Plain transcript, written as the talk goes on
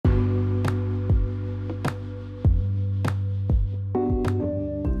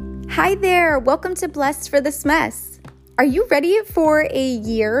Hi there, welcome to Blessed for This Mess. Are you ready for a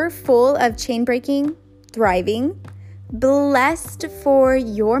year full of chain breaking, thriving, blessed for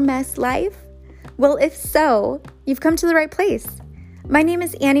your mess life? Well, if so, you've come to the right place. My name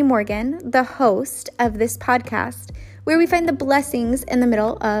is Annie Morgan, the host of this podcast, where we find the blessings in the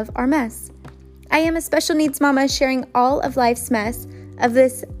middle of our mess. I am a special needs mama sharing all of life's mess of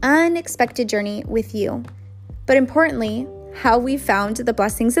this unexpected journey with you. But importantly, how we found the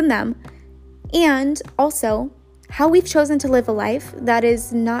blessings in them, and also how we've chosen to live a life that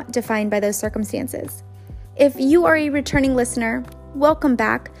is not defined by those circumstances. If you are a returning listener, welcome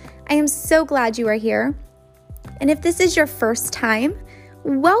back. I am so glad you are here. And if this is your first time,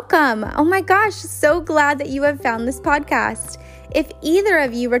 welcome. Oh my gosh, so glad that you have found this podcast. If either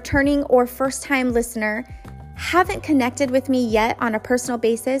of you, returning or first-time listener, haven't connected with me yet on a personal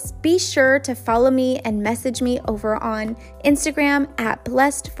basis, be sure to follow me and message me over on Instagram at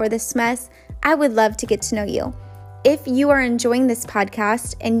Blessed for This Mess. I would love to get to know you. If you are enjoying this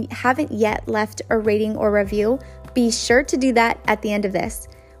podcast and haven't yet left a rating or review, be sure to do that at the end of this.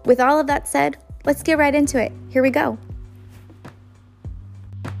 With all of that said, let's get right into it. Here we go.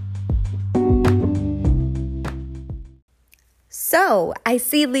 So, I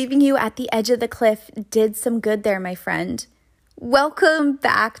see leaving you at the edge of the cliff did some good there, my friend. Welcome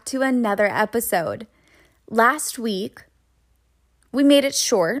back to another episode. Last week, we made it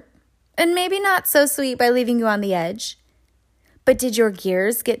short and maybe not so sweet by leaving you on the edge. But did your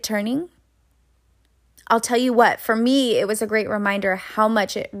gears get turning? I'll tell you what, for me, it was a great reminder how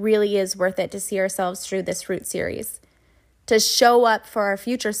much it really is worth it to see ourselves through this root series, to show up for our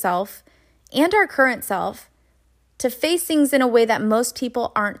future self and our current self, to face things in a way that most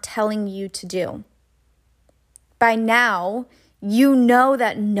people aren't telling you to do. By now, you know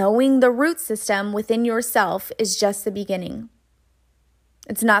that knowing the root system within yourself is just the beginning.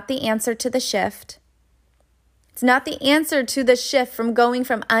 It's not the answer to the shift. It's not the answer to the shift from going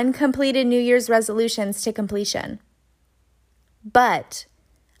from uncompleted New Year's resolutions to completion. But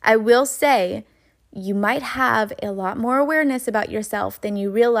I will say, you might have a lot more awareness about yourself than you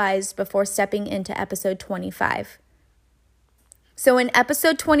realized before stepping into episode 25. So in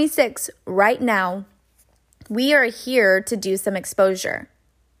episode 26, right now, we are here to do some exposure.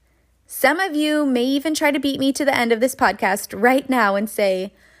 Some of you may even try to beat me to the end of this podcast right now and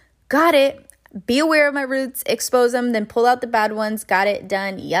say, got it, be aware of my roots, expose them, then pull out the bad ones, got it,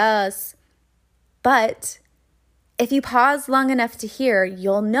 done, yes. But if you pause long enough to hear,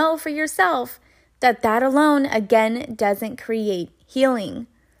 you'll know for yourself that that alone, again, doesn't create healing.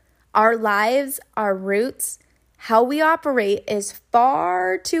 Our lives, our roots, how we operate is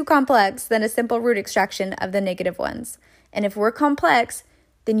far too complex than a simple root extraction of the negative ones. And if we're complex,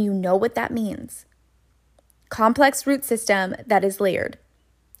 then you know what that means. Complex root system that is layered,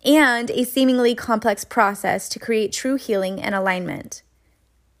 and a seemingly complex process to create true healing and alignment.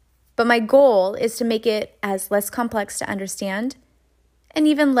 But my goal is to make it as less complex to understand and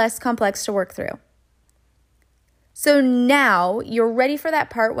even less complex to work through. So now you're ready for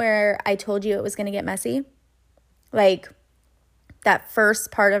that part where I told you it was going to get messy? Like that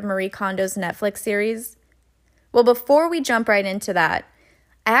first part of Marie Kondo's Netflix series? Well, before we jump right into that,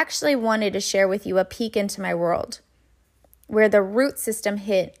 I actually wanted to share with you a peek into my world where the root system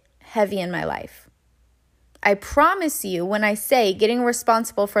hit heavy in my life. I promise you, when I say getting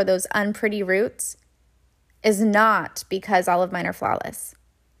responsible for those unpretty roots is not because all of mine are flawless.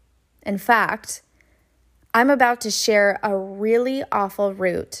 In fact, I'm about to share a really awful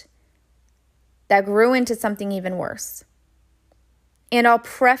root that grew into something even worse. And I'll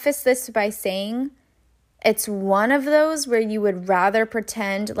preface this by saying it's one of those where you would rather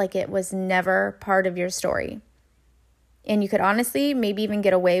pretend like it was never part of your story. And you could honestly maybe even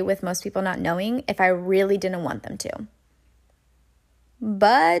get away with most people not knowing if I really didn't want them to.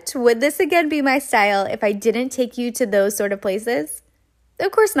 But would this again be my style if I didn't take you to those sort of places?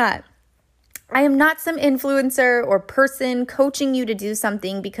 Of course not. I am not some influencer or person coaching you to do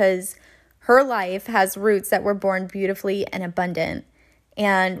something because her life has roots that were born beautifully and abundant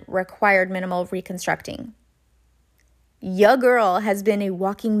and required minimal reconstructing. Ya girl has been a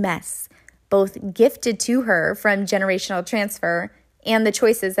walking mess, both gifted to her from generational transfer and the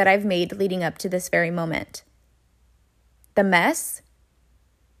choices that I've made leading up to this very moment. The mess?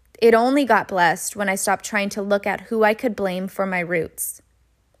 It only got blessed when I stopped trying to look at who I could blame for my roots,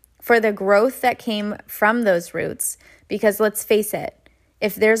 for the growth that came from those roots, because let's face it,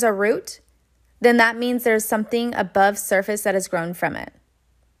 if there's a root, then that means there's something above surface that has grown from it.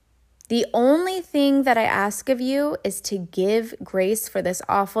 The only thing that I ask of you is to give grace for this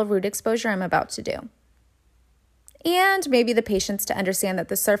awful root exposure I'm about to do. and maybe the patience to understand that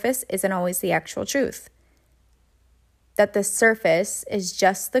the surface isn't always the actual truth. That the surface is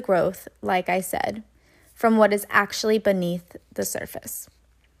just the growth, like I said, from what is actually beneath the surface.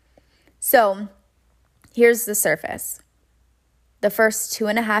 So here's the surface. The first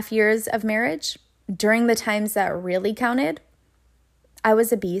 2.5 years of marriage, during the times that really counted, I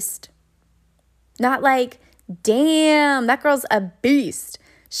was a beast. Not like, damn, that girl's a beast.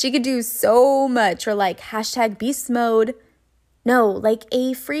 She could do so much, or like hashtag beast mode. No, like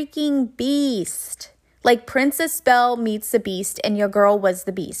a freaking beast. Like Princess Belle meets the beast and your girl was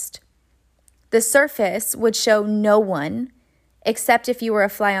the beast. The surface would show no one, except if you were a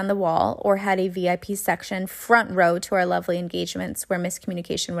fly on the wall or had a VIP section front row to our lovely engagements where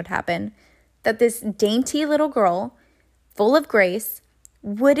miscommunication would happen, that this dainty little girl, full of grace,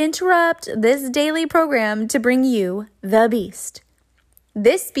 would interrupt this daily program to bring you the beast.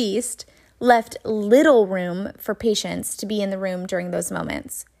 This beast left little room for patience to be in the room during those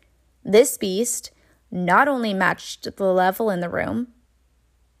moments. This beast not only matched the level in the room,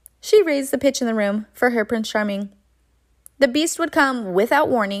 she raised the pitch in the room for her Prince Charming. The beast would come without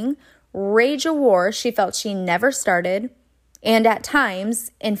warning, rage a war she felt she never started, and at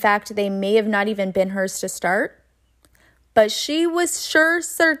times, in fact, they may have not even been hers to start, but she was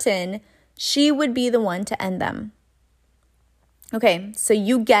certain she would be the one to end them. Okay, so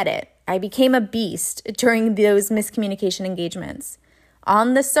you get it. I became a beast during those miscommunication engagements.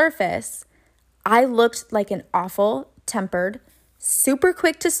 On the surface, I looked like an awful-tempered, super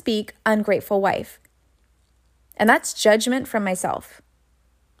quick to speak, ungrateful wife. And that's judgment from myself.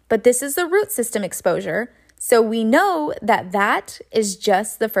 But this is the root system exposure, so we know that that is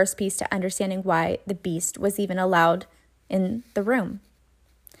just the first piece to understanding why the beast was even allowed in the room.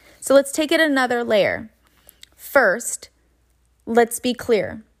 So let's take it another layer. First, let's be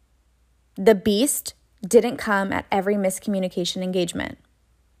clear. The beast didn't come at every miscommunication engagement.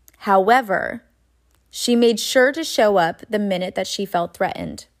 However, she made sure to show up the minute that she felt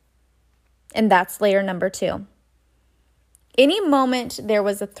threatened. And that's layer number 2. Any moment there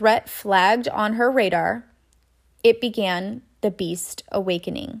was a threat flagged on her radar, it began the beast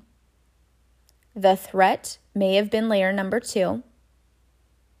awakening. The threat may have been layer number 2,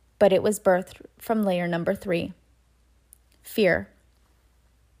 but it was birthed from layer number 3. Fear.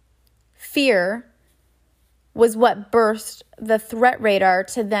 Fear was what birthed the threat radar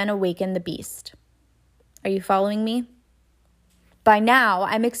to then awaken the beast. Are you following me? By now,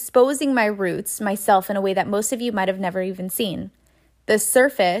 I'm exposing my roots, myself, in a way that most of you might have never even seen. The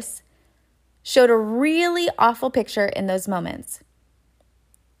surface showed a really awful picture in those moments.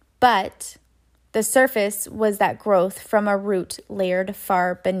 But the surface was that growth from a root layered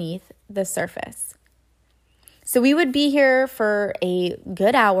far beneath the surface. So we would be here for a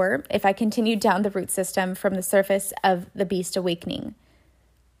good hour if I continued down the root system from the surface of the beast awakening.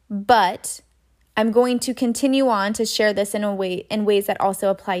 But I'm going to continue on to share this in ways that also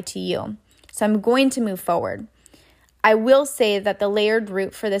apply to you. So I'm going to move forward. I will say that the layered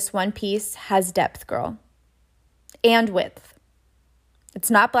root for this one piece has depth, girl, and width. It's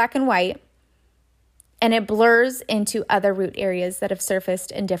not black and white, and it blurs into other root areas that have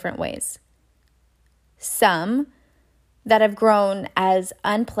surfaced in different ways. Some that have grown as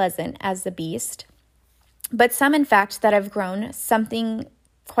unpleasant as the beast, but some, in fact, that have grown something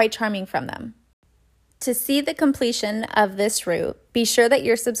quite charming from them. To see the completion of this route, be sure that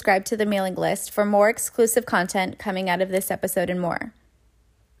you're subscribed to the mailing list for more exclusive content coming out of this episode and more.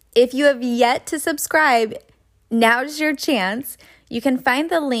 If you have yet to subscribe, now's your chance. You can find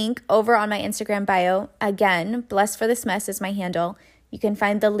the link over on my Instagram bio. Again, Blessed for This Mess is my handle. You can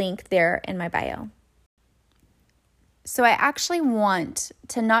find the link there in my bio. So I actually want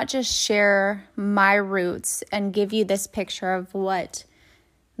to not just share my roots and give you this picture of what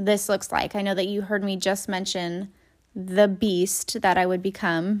this looks like. I know that you heard me just mention the beast that I would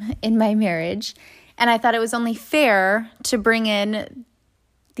become in my marriage. And I thought it was only fair to bring in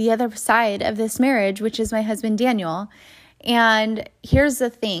the other side of this marriage, which is my husband, Daniel. And here's the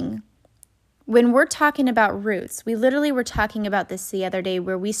thing. When we're talking about roots, we literally were talking about this the other day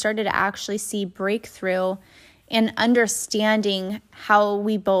where we started to actually see breakthrough and understanding how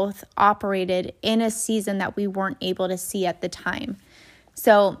we both operated in a season that we weren't able to see at the time.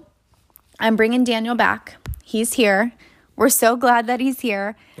 So I'm bringing Daniel back. He's here. We're so glad that he's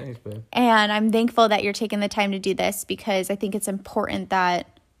here. Thanks, babe. And I'm thankful that you're taking the time to do this because I think it's important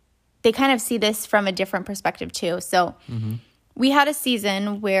that they kind of see this from a different perspective too. So we had a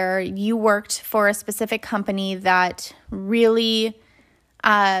season where you worked for a specific company that really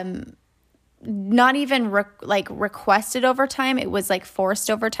not even requested overtime. It was like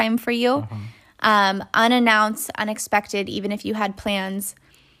forced overtime for you. unannounced, unexpected, even if you had plans.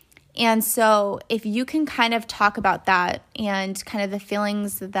 And so if you can kind of talk about that and kind of the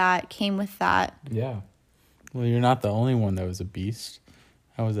feelings that came with that. Yeah. Well, you're not the only one that was a beast.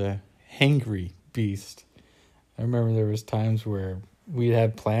 I was a hangry beast. I remember there was times where we'd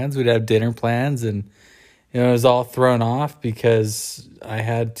have dinner plans, and it was all thrown off because I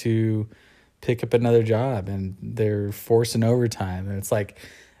had to pick up another job and they're forcing overtime. And it's like,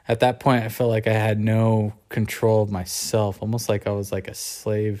 at that point, I felt like I had no control of myself, almost like I was like a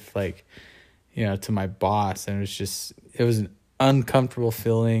slave, to my boss. And it was an uncomfortable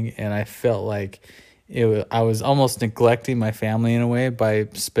feeling. And I felt like I was almost neglecting my family in a way by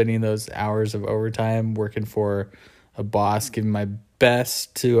spending those hours of overtime working for a boss, giving my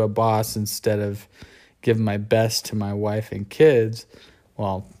best to a boss instead of giving my best to my wife and kids.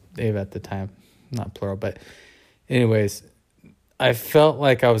 Well, Ava at the time, not plural, but anyways, I felt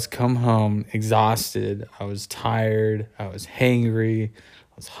like I was come home exhausted. I was tired. I was hangry.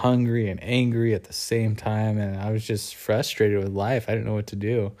 I was hungry and angry at the same time. And I was just frustrated with life. I didn't know what to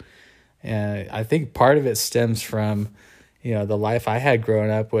do. And I think part of it stems from, the life I had growing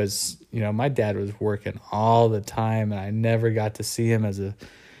up was, my dad was working all the time, and I never got to see him as a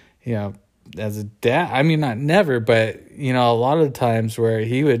dad. I mean, not never, but, a lot of the times where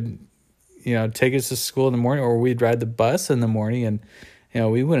he would, take us to school in the morning, or we'd ride the bus in the morning,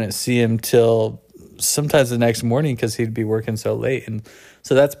 and, we wouldn't see him till sometimes the next morning because he'd be working so late. And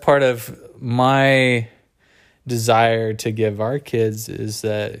so that's part of my desire to give our kids is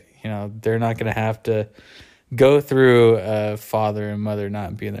that, they're not going to have to go through a father and mother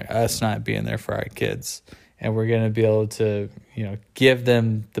not being there, us not being there for our kids. And we're going to be able to, give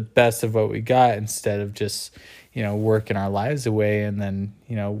them the best of what we got instead of just, working our lives away. And then,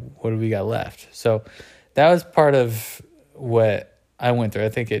 what do we got left? So that was part of what I went through. I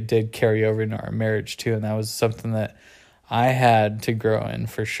think it did carry over into our marriage too. And that was something that I had to grow in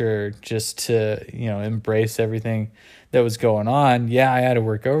for sure, just to, embrace everything that was going on. Yeah, I had to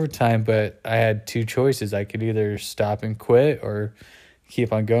work overtime, but I had two choices. I could either stop and quit or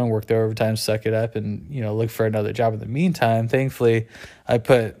keep on going, work the overtime, suck it up, and, look for another job. In the meantime, thankfully, I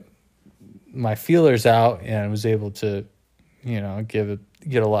put my feelers out and was able to,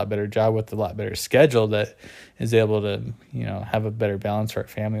 get a lot better job with a lot better schedule that is able to, have a better balance for our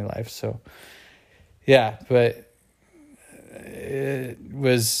family life. So, yeah, but it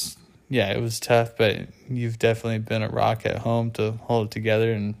was tough, but you've definitely been a rock at home to hold it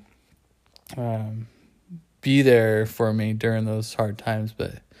together and be there for me during those hard times.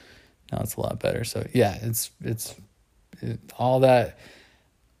 But now it's a lot better. So yeah, it's all that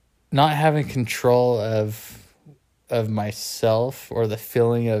not having control of myself, or the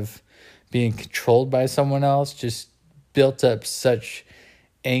feeling of being controlled by someone else, just built up such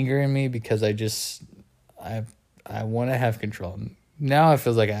anger in me because I want to have control. Now it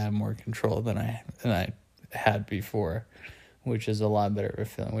feels like I have more control than I had before, which is a lot better of a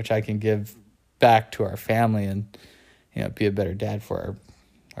feeling, which I can give back to our family and, be a better dad for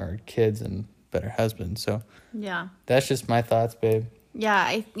our kids and better husband. So yeah, that's just my thoughts, babe. Yeah.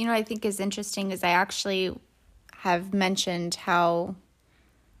 I think is interesting is I actually have mentioned how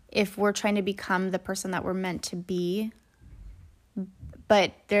if we're trying to become the person that we're meant to be,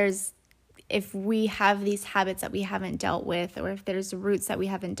 but if we have these habits that we haven't dealt with, or if there's roots that we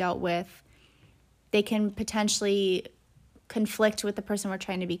haven't dealt with, they can potentially conflict with the person we're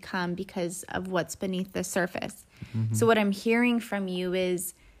trying to become because of what's beneath the surface. Mm-hmm. So what I'm hearing from you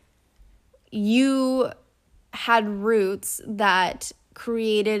is you had roots that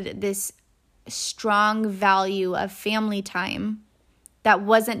created this strong value of family time that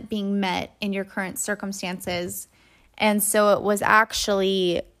wasn't being met in your current circumstances. And so it was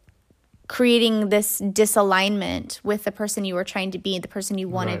actually creating this disalignment with the person you were trying to be, the person you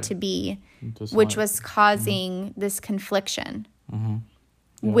wanted to be, which was causing this confliction,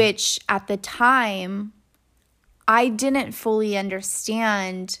 which at the time I didn't fully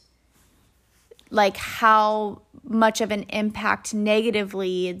understand like how much of an impact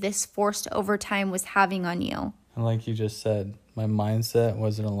negatively this forced overtime was having on you. And like you just said, my mindset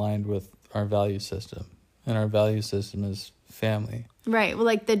wasn't aligned with our value system, and our value system is family. Right. Well,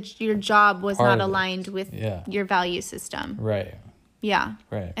 like your job was not aligned with your value system. Right. Yeah.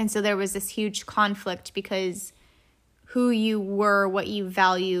 Right. And so there was this huge conflict because who you were, what you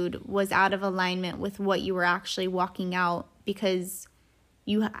valued, was out of alignment with what you were actually walking out, because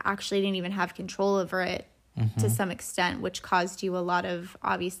you actually didn't even have control over it to some extent, which caused you a lot of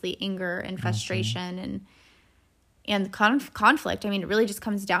obviously anger and frustration. and conflict. I mean, it really just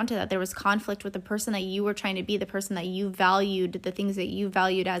comes down to that. There was conflict with the person that you were trying to be, the person that you valued, the things that you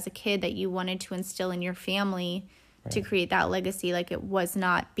valued as a kid that you wanted to instill in your family to create that legacy. Like, it was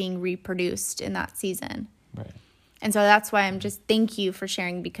not being reproduced in that season. Right. And so that's why I'm just, thank you for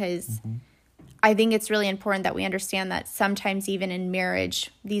sharing, because I think it's really important that we understand that sometimes even in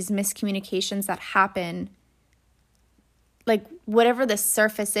marriage, these miscommunications that happen, like whatever the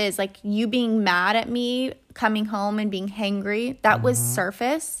surface is, like you being mad at me coming home and being hangry, that was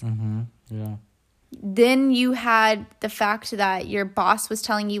surface. Yeah. Then you had the fact that your boss was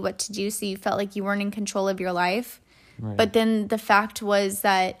telling you what to do, so you felt like you weren't in control of your life. Right. But then the fact was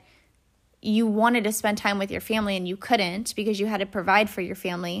that you wanted to spend time with your family and you couldn't because you had to provide for your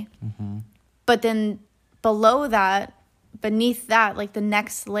family. But then below that, beneath that, like the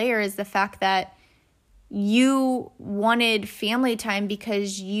next layer is the fact that you wanted family time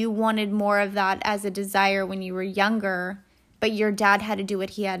because you wanted more of that as a desire when you were younger, but your dad had to do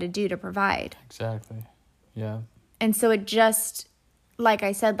what he had to do to provide. Exactly. Yeah. And so it just, like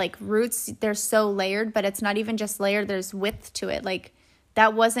I said, like roots, they're so layered, but it's not even just layered, there's width to it. Like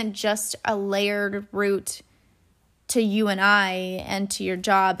that wasn't just a layered root to you and I and to your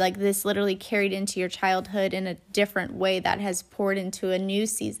job. Like this literally carried into your childhood in a different way that has poured into a new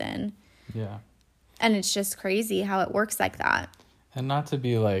season. Yeah. And it's just crazy how it works like that. And not to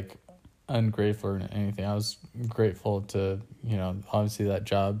be like ungrateful or anything. I was grateful to, obviously that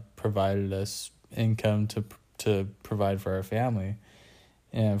job provided us income to provide for our family.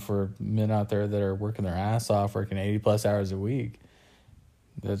 And for men out there that are working their ass off, working 80 plus hours a week,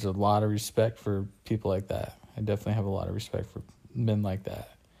 there's a lot of respect for people like that. I definitely have a lot of respect for men like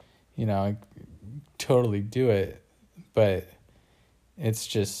that. I totally do it, but it's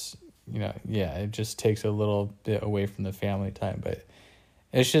just, it just takes a little bit away from the family time. But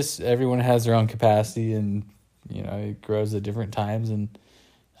it's just everyone has their own capacity, and, it grows at different times. And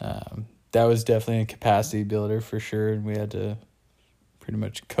that was definitely a capacity builder for sure. And we had to pretty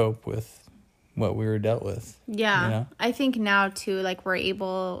much cope with what we were dealt with. Yeah. I think now too, like we're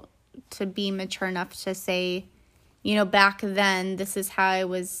able to be mature enough to say, back then this is how I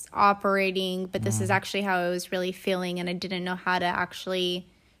was operating, but this is actually how I was really feeling, and I didn't know how to actually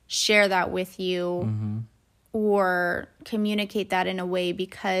share that with you or communicate that in a way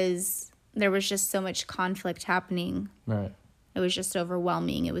because there was just so much conflict happening. Right. It was just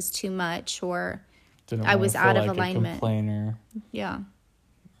overwhelming. It was too much, or Didn't I was out of like alignment. A complainer. Yeah.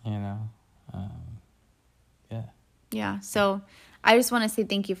 Yeah. Yeah. So I just want to say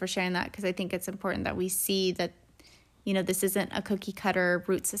thank you for sharing that, because I think it's important that we see that, this isn't a cookie cutter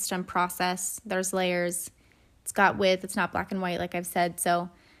root system process. There's layers. It's got width. It's not black and white, like I've said. So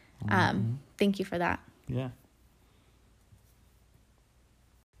thank you for that. Yeah.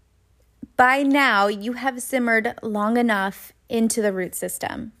 By now, you have simmered long enough into the root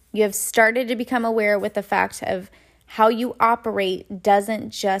system. You have started to become aware with the fact of how you operate doesn't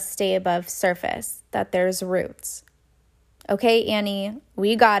just stay above surface, that there's roots. Okay, Annie,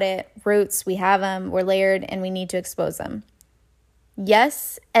 we got it. Roots, we have them, we're layered, and we need to expose them.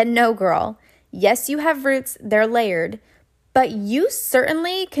 Yes and no, girl. Yes, you have roots, they're layered, but you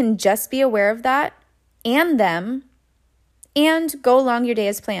certainly can just be aware of that and them and go along your day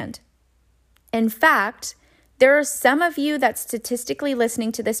as planned. In fact, there are some of you that statistically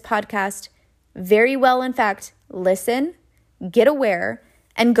listening to this podcast very well, in fact, listen, get aware,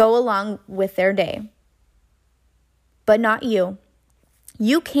 and go along with their day. But not you.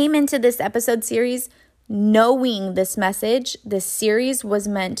 You came into this episode series knowing this message, this series was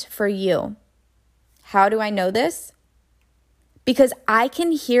meant for you. How do I know this? Because I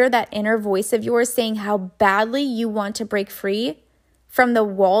can hear that inner voice of yours saying how badly you want to break free from the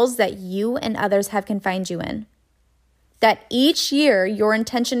walls that you and others have confined you in. That each year your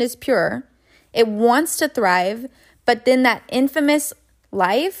intention is pure, it wants to thrive, but then that infamous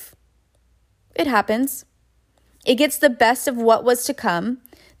life, it happens. It gets the best of what was to come,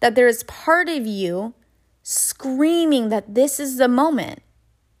 that there is part of you screaming that this is the moment.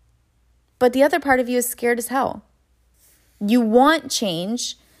 But the other part of you is scared as hell. You want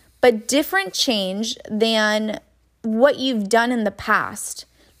change, but different change than what you've done in the past.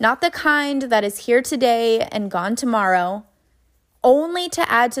 Not the kind that is here today and gone tomorrow, only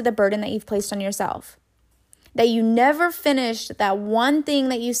to add to the burden that you've placed on yourself. That you never finished that one thing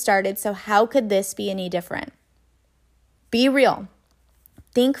that you started, so how could this be any different? Be real.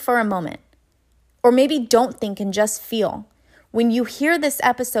 Think for a moment. Or maybe don't think and just feel. When you hear this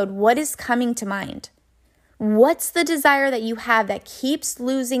episode, what is coming to mind? What's the desire that you have that keeps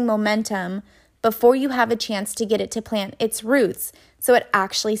losing momentum before you have a chance to get it to plant its roots so it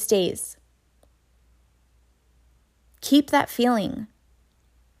actually stays? Keep that feeling.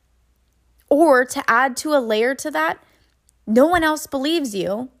 Or to add to a layer to that, no one else believes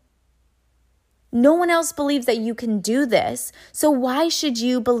you. No one else believes that you can do this. So why should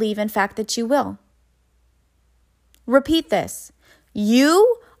you believe, in fact, that you will? Repeat this.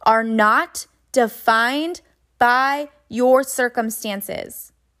 You are not defined by your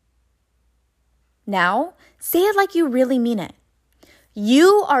circumstances. Now, say it like you really mean it.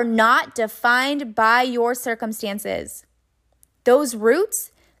 You are not defined by your circumstances. Those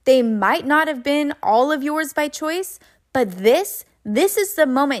roots, they might not have been all of yours by choice, but this is the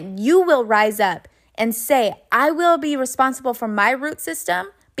moment you will rise up and say, I will be responsible for my root system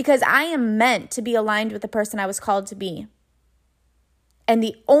because I am meant to be aligned with the person I was called to be. And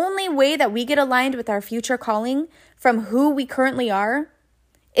the only way that we get aligned with our future calling from who we currently are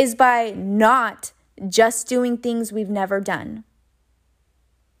is by not just doing things we've never done.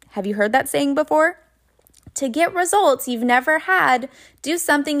 Have you heard that saying before? To get results you've never had, do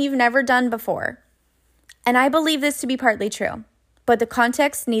something you've never done before. And I believe this to be partly true, but the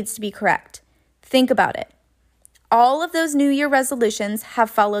context needs to be correct. Think about it. All of those New Year resolutions have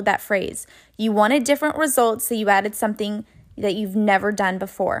followed that phrase. You wanted different results, so you added something that you've never done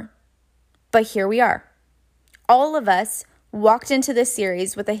before. But here we are. All of us walked into this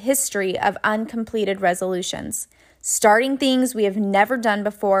series with a history of uncompleted resolutions, starting things we have never done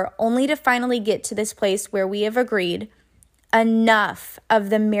before, only to finally get to this place where we have agreed enough of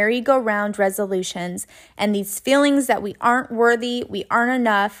the merry-go-round resolutions and these feelings that we aren't worthy, we aren't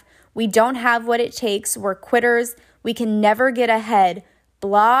enough, we don't have what it takes, we're quitters, we can never get ahead,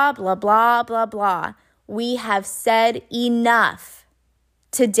 blah, blah, blah, blah, blah. We have said enough.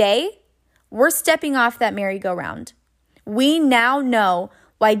 Today, we're stepping off that merry-go-round. We now know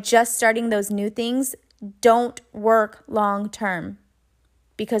why just starting those new things don't work long term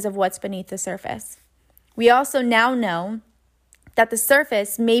because of what's beneath the surface. We also now know that the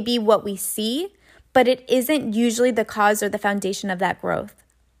surface may be what we see, but it isn't usually the cause or the foundation of that growth.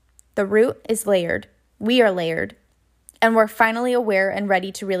 The root is layered. We are layered. And we're finally aware and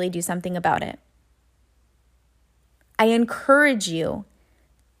ready to really do something about it. I encourage you,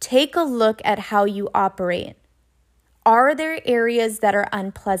 take a look at how you operate. Are there areas that are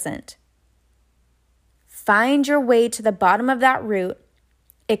unpleasant? Find your way to the bottom of that root,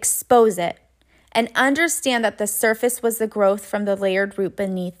 expose it, and understand that the surface was the growth from the layered root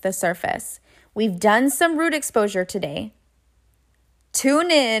beneath the surface. We've done some root exposure today.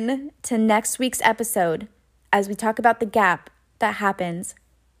 Tune in to next week's episode as we talk about the gap that happens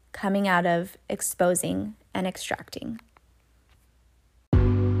coming out of exposing and extracting.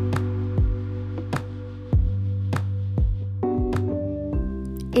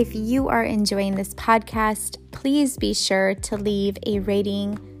 If you are enjoying this podcast, please be sure to leave a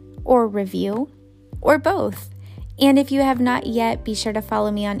rating or review or both. And if you have not yet, be sure to follow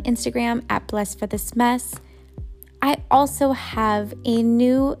me on Instagram at blessedforthismess. I also have a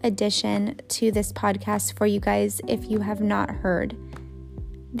new addition to this podcast for you guys if you have not heard.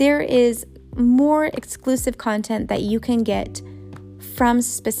 There is more exclusive content that you can get from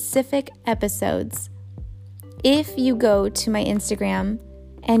specific episodes. If you go to my Instagram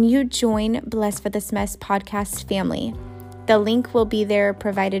and you join Blessed for This Mess podcast family, the link will be there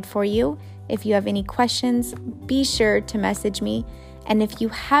provided for you. If you have any questions, be sure to message me. And if you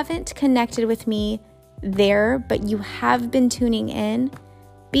haven't connected with me there, but you have been tuning in,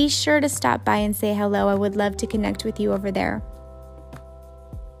 be sure to stop by and say hello. I would love to connect with you over there.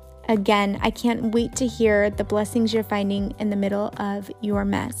 Again, I can't wait to hear the blessings you're finding in the middle of your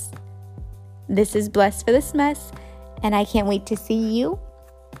mess. This is Blessed for This Mess, and I can't wait to see you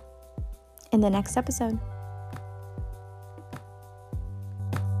in the next episode.